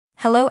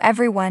Hello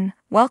everyone,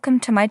 welcome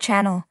to my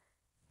channel.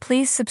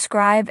 Please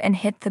subscribe and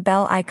hit the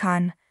bell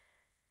icon.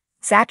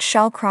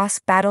 Shallcross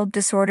battled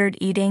disordered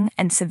eating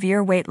and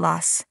severe weight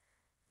loss.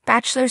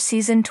 Bachelor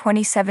Season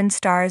 27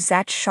 star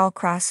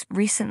Shallcross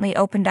recently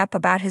opened up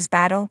about his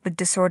battle with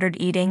disordered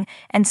eating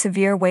and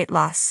severe weight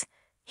loss.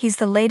 He's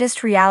the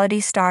latest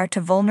reality star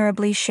to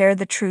vulnerably share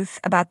the truth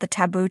about the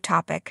taboo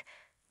topic.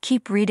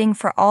 Keep reading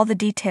for all the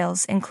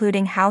details,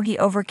 including how he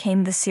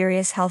overcame the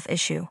serious health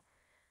issue.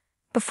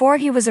 Before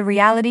he was a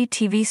reality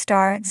TV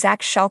star,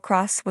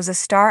 Shallcross was a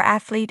star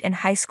athlete in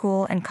high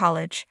school and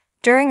college.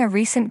 During a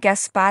recent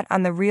guest spot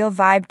on the Real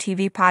Vibe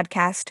TV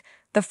podcast,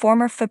 the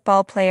former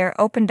football player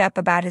opened up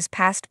about his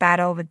past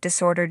battle with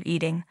disordered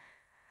eating.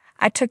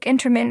 "I took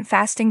intermittent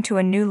fasting to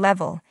a new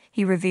level,"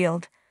 he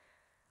revealed.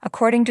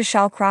 According to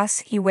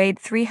Shallcross, he weighed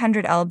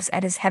 300 lbs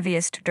at his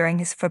heaviest during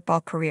his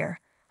football career.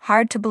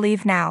 Hard to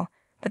believe now,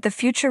 but the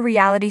future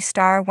reality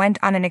star went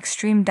on an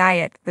extreme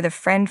diet with a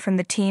friend from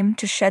the team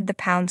to shed the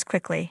pounds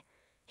quickly.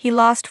 He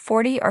lost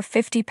 40 or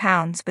 50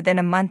 pounds within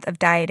a month of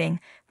dieting,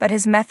 but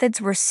his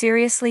methods were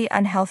seriously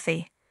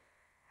unhealthy.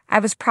 "I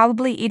was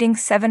probably eating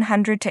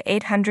 700 to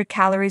 800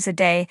 calories a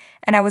day,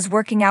 and I was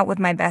working out with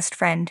my best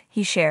friend,"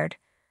 he shared.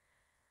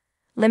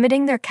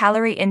 Limiting their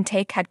calorie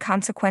intake had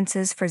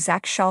consequences for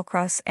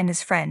Shallcross and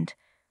his friend.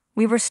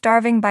 "We were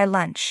starving by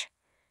lunch."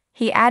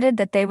 He added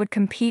that they would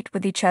compete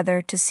with each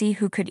other to see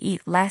who could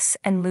eat less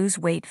and lose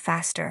weight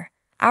faster.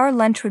 "Our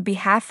lunch would be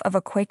half of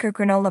a Quaker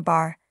granola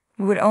bar.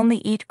 We would only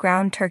eat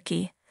ground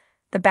turkey,"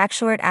 the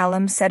Bachelorette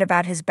alum said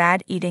about his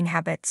bad eating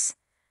habits.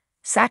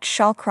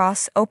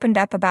 Shallcross opened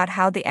up about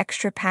how the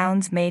extra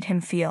pounds made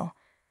him feel.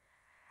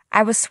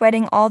 "I was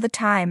sweating all the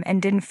time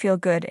and didn't feel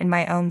good in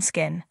my own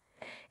skin.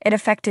 It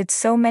affected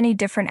so many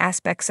different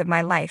aspects of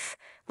my life,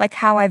 like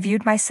how I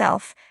viewed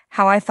myself,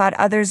 how I thought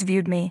others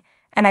viewed me,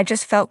 and I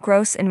just felt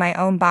gross in my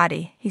own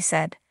body," he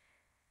said.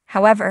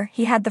 However,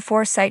 he had the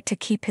foresight to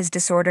keep his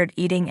disordered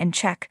eating in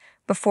check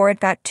before it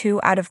got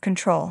too out of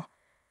control.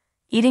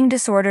 "Eating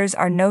disorders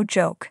are no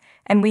joke,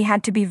 and we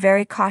had to be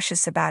very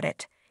cautious about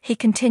it," he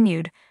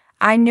continued.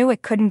 "I knew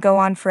it couldn't go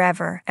on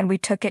forever, and we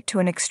took it to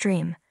an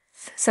extreme."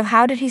 So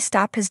how did he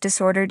stop his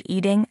disordered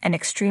eating and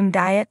extreme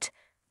diet?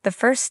 The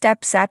first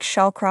step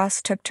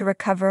Shallcross took to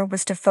recover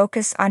was to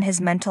focus on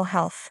his mental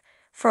health.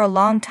 "For a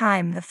long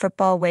time, the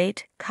football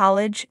weight,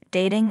 college,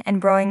 dating, and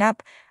growing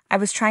up, I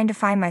was trying to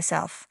find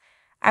myself.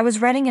 I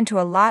was running into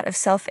a lot of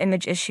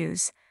self-image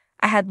issues.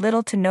 I had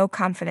little to no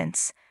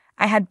confidence.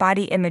 I had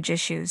body image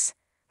issues."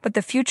 But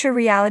the future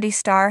reality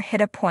star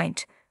hit a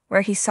point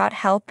where he sought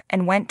help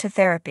and went to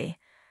therapy.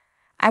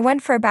 "I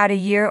went for about a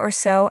year or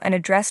so and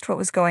addressed what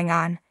was going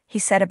on," he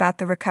said about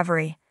the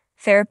recovery.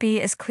 Therapy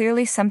is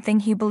clearly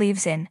something he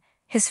believes in.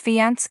 His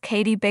fiancée,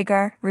 Katie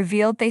Biggar,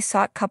 revealed they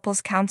sought couples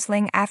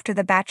counseling after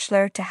The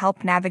Bachelor to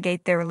help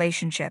navigate their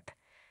relationship.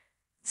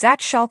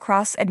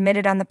 Shallcross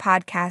admitted on the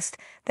podcast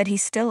that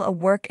he's still a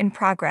work in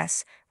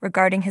progress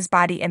regarding his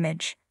body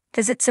image.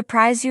 Does it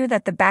surprise you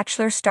that the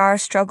Bachelor star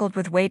struggled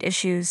with weight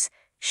issues?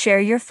 Share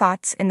your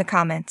thoughts in the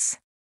comments.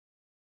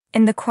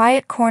 In the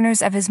quiet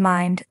corners of his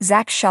mind,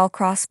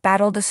 Shallcross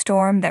battled a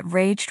storm that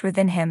raged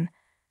within him.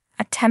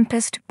 A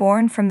tempest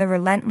born from the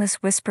relentless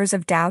whispers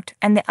of doubt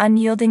and the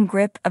unyielding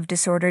grip of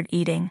disordered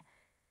eating.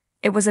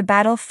 It was a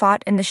battle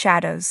fought in the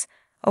shadows,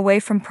 away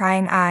from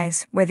prying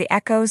eyes, where the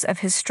echoes of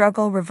his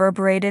struggle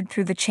reverberated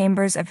through the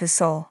chambers of his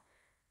soul.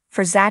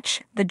 For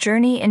Zach, the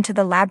journey into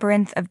the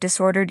labyrinth of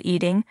disordered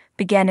eating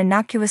began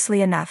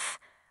innocuously enough,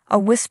 a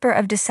whisper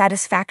of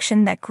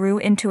dissatisfaction that grew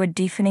into a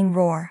deafening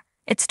roar.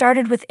 It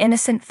started with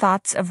innocent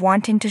thoughts of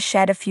wanting to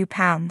shed a few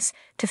pounds,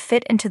 to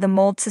fit into the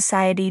mold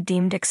society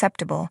deemed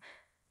acceptable.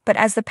 But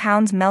as the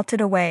pounds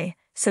melted away,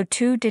 so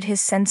too did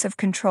his sense of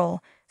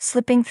control,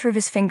 slipping through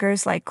his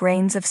fingers like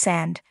grains of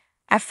sand.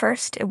 At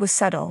first it was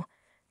subtle: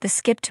 the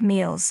skipped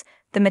meals,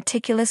 the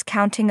meticulous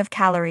counting of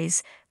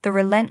calories, the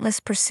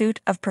relentless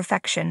pursuit of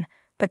perfection.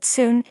 But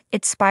soon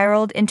it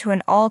spiraled into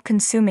an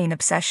all-consuming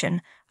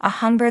obsession, a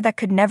hunger that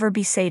could never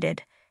be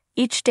sated.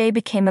 Each day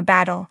became a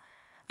battle,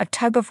 a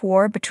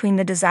tug-of-war between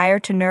the desire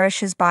to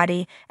nourish his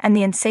body and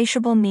the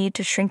insatiable need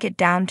to shrink it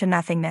down to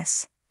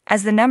nothingness.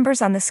 As the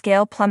numbers on the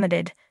scale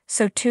plummeted,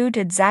 so too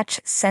did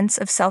Zach's sense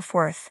of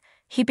self-worth.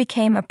 He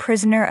became a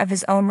prisoner of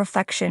his own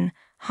reflection,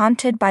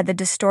 haunted by the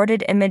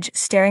distorted image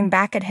staring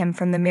back at him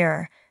from the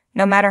mirror.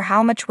 No matter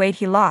how much weight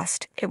he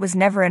lost, it was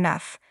never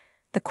enough.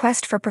 The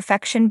quest for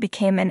perfection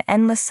became an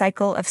endless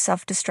cycle of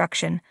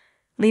self-destruction,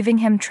 leaving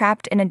him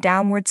trapped in a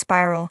downward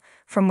spiral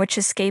from which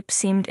escape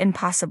seemed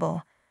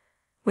impossible.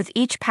 With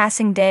each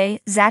passing day,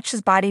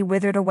 Zach's body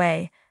withered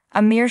away,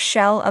 a mere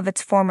shell of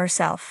its former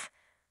self.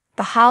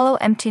 The hollow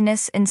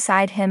emptiness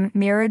inside him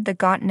mirrored the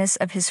gauntness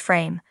of his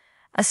frame,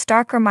 a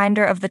stark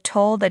reminder of the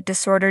toll that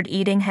disordered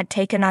eating had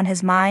taken on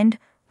his mind,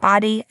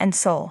 body, and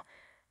soul.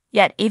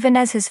 Yet even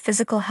as his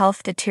physical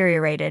health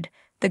deteriorated,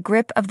 the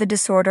grip of the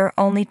disorder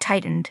only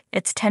tightened,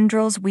 its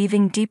tendrils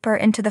weaving deeper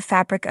into the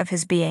fabric of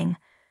his being.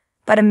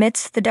 But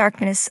amidst the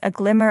darkness a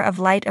glimmer of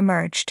light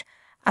emerged,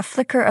 a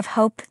flicker of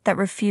hope that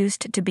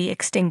refused to be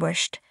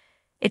extinguished.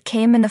 It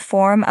came in the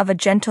form of a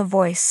gentle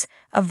voice,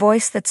 a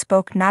voice that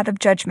spoke not of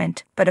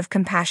judgment, but of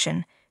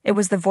compassion. It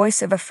was the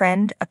voice of a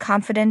friend, a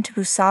confidant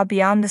who saw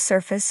beyond the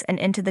surface and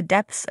into the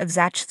depths of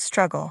Zach's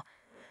struggle.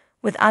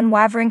 With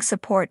unwavering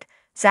support,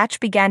 Zach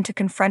began to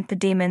confront the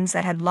demons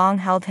that had long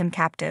held him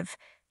captive.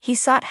 He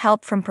sought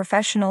help from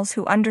professionals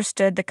who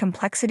understood the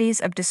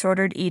complexities of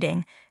disordered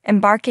eating,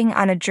 embarking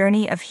on a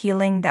journey of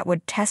healing that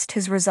would test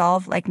his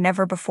resolve like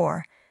never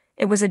before.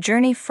 It was a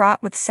journey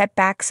fraught with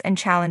setbacks and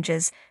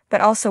challenges,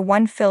 but also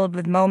one filled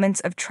with moments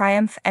of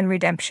triumph and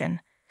redemption.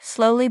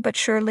 Slowly but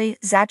surely,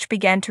 Zach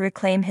began to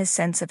reclaim his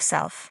sense of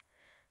self.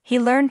 He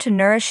learned to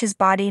nourish his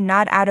body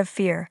not out of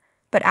fear,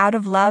 but out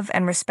of love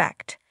and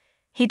respect.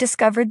 He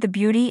discovered the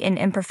beauty in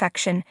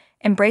imperfection,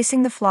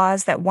 embracing the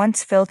flaws that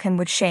once filled him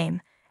with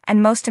shame,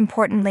 and most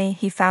importantly,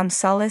 he found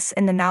solace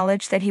in the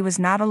knowledge that he was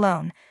not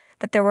alone,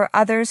 that there were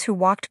others who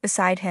walked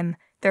beside him,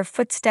 their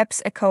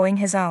footsteps echoing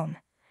his own.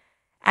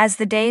 As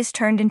the days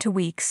turned into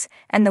weeks,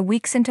 and the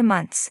weeks into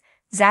months,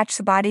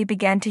 Zach's body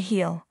began to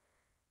heal.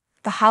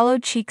 The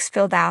hollowed cheeks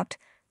filled out,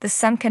 the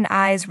sunken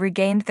eyes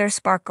regained their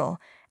sparkle,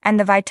 and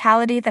the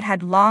vitality that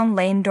had long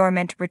lain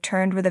dormant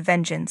returned with a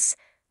vengeance.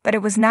 But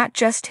it was not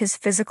just his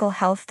physical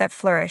health that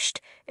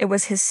flourished, it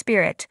was his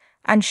spirit,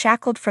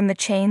 unshackled from the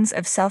chains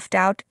of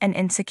self-doubt and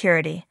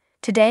insecurity.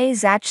 Today,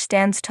 Zach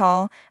stands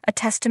tall, a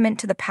testament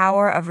to the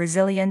power of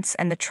resilience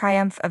and the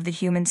triumph of the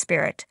human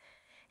spirit.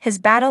 His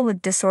battle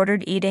with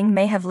disordered eating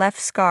may have left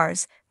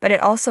scars, but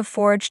it also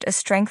forged a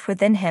strength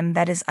within him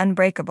that is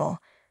unbreakable.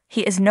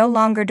 He is no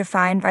longer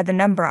defined by the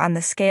number on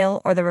the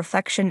scale or the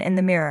reflection in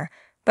the mirror,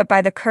 but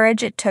by the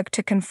courage it took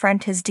to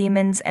confront his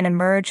demons and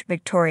emerge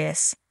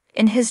victorious.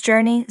 In his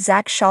journey,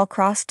 Zach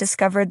Shallcross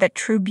discovered that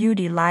true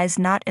beauty lies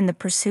not in the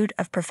pursuit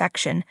of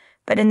perfection,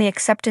 but in the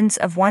acceptance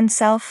of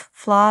oneself,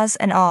 flaws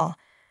and all.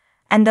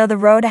 And though the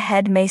road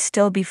ahead may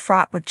still be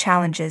fraught with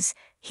challenges,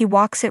 he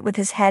walks it with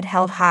his head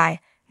held high,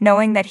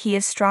 knowing that he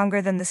is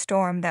stronger than the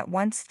storm that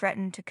once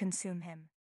threatened to consume him.